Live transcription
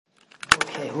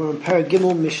we're in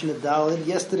Paragimel Mishnah Daled.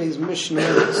 Yesterday's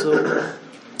Mishnah, so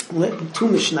two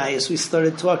Mishnayos, we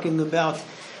started talking about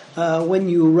when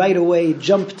you right away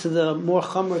jump to the more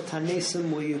Chamor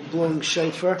Tanesim, where you're blowing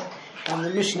shofar, and the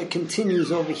Mishnah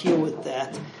continues over here with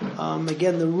that.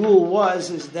 Again, the rule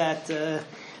is that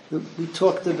we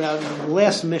talked about in the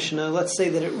last Mishnah, let's say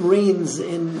that it rains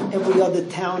in every other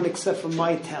town except for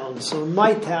my town. So in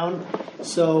my town,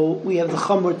 so we have the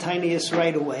Chamor Tainiyus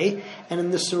right away, and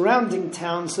in the surrounding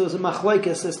towns, so there's a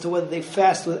machlokes as to whether they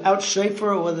fast without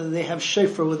shofar or whether they have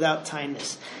shofar without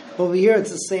tainus. Over here,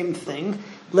 it's the same thing.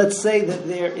 Let's say that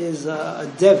there is a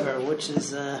dever, which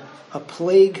is a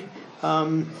plague,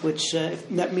 which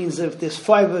that means that if there's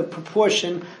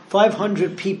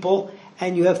 500 people,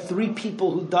 and you have 3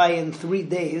 people who die in 3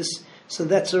 days, so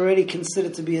that's already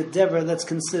considered to be a dever, that's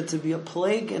considered to be a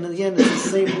plague, and again, it's the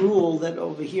same rule that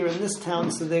over here in this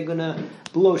town, so they're going to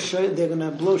blow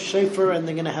shofar, and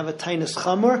they're going to have a tainus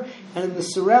chamor, and in the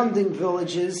surrounding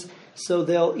villages, so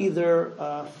they'll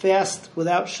either fast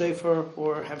without shofar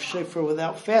or have shofar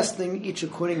without fasting, each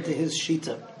according to his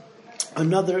shita.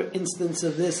 Another instance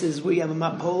of this is we have a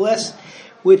mapoles,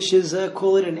 which is,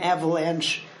 call it an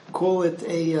avalanche, call it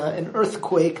an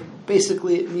earthquake.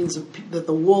 Basically, it means that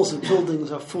the walls of buildings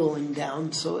are falling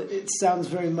down. So it sounds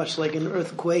very much like an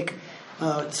earthquake,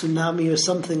 tsunami, or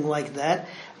something like that.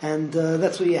 And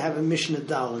that's what you have in Mishnah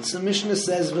Daled. So Mishnah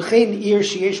says, "V'chein ir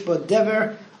sheyesh bo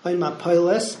dever oin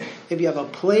mapoles." If you have a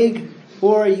plague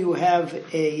or you have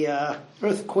a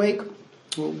earthquake,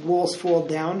 walls fall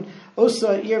down.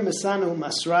 Osa ir masanu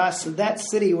masra, so that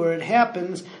city where it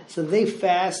happens, so they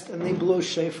fast and they blow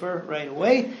shofar right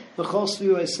away. And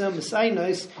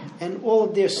all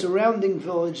of their surrounding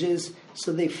villages,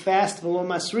 so they fast v'lo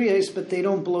masriyos, but they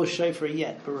don't blow shofar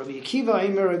yet. But Rabbi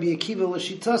Akiva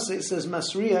l'shitase, it says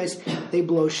masriyos, they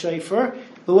blow shofar,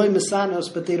 v'lo masanos,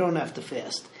 but they don't have to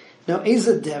fast. Now,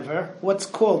 Eza Dever, what's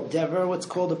called Dever, what's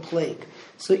called a plague.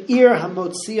 So, Ir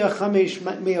Hamotzia Chamesh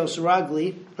Meos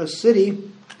Ragli, a city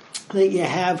that you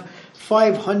have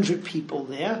 500 people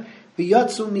there.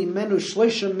 V'yatzu mimenu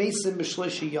shloisha mesim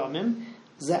b'shloisha yomim,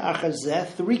 ze'achar zeh,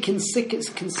 3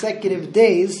 consecutive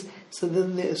days, so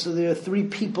there are 3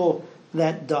 people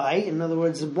that die. In other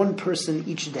words, 1 person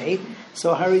each day.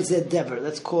 So harizeh dever,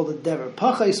 that's called a dever.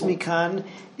 Pachais mikan,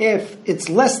 if it's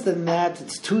less than that,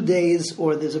 it's 2 days,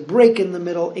 or there's a break in the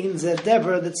middle, ein zeh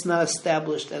dever, that's not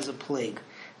established as a plague.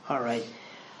 All right.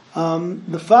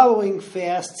 The following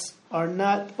fasts are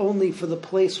not only for the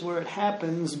place where it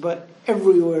happens, but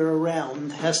everywhere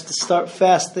around has to start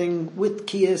fasting with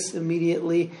kiyas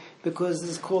immediately, because this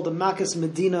is called a makas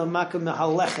medina, makkah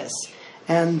mehaleches.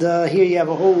 And here you have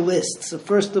a whole list. So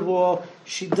first of all,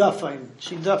 shidafain.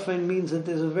 Shidafain means that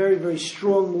there's a very, very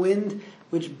strong wind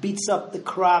which beats up the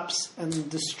crops and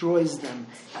destroys them.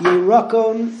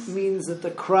 Yerakon means that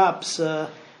the crops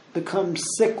become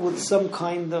sick with some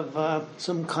kind of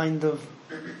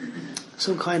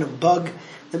bug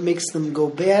that makes them go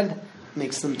bad,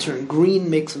 makes them turn green,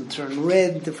 makes them turn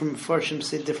red. Different Farshim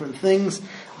say different things.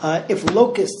 If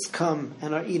locusts come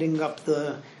and are eating up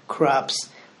the crops,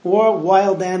 or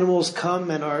wild animals come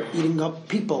and are eating up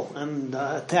people and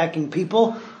attacking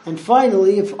people. And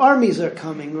finally, if armies are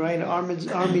coming, right?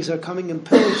 Armies are coming and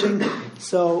pillaging.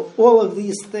 So all of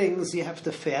these things you have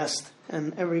to fast,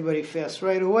 and everybody fasts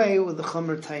right away with the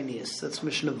Chamor Tainiyus. That's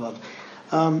Mishnah Vav.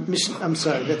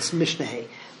 That's Mishnah Hay.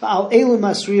 Al elu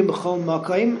masriyim b'chol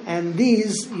makayim, and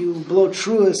these you blow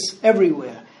truas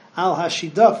everywhere. Al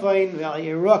hashidafain v'al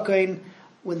yerakain,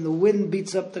 when the wind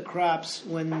beats up the crops,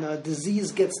 when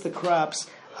disease gets the crops.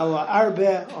 Al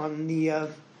arbe, on the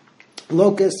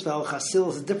locust, v'al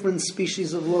chasil, different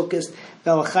species of locust.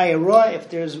 V'al chayara, if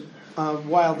there's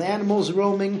wild animals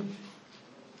roaming.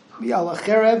 V'al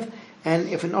acherev, and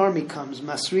if an army comes,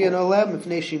 Masriyan Olem, if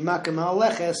Neshi Makam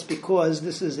Aleches, because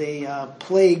this is a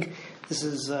plague, this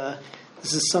is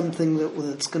something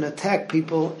that's going to attack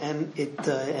people, and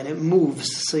it moves.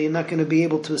 So you're not going to be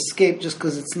able to escape just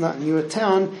because it's not in your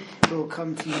town. It will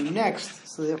come to you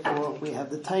next. So therefore, we have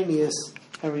the tiniest.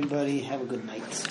 Everybody have a good night.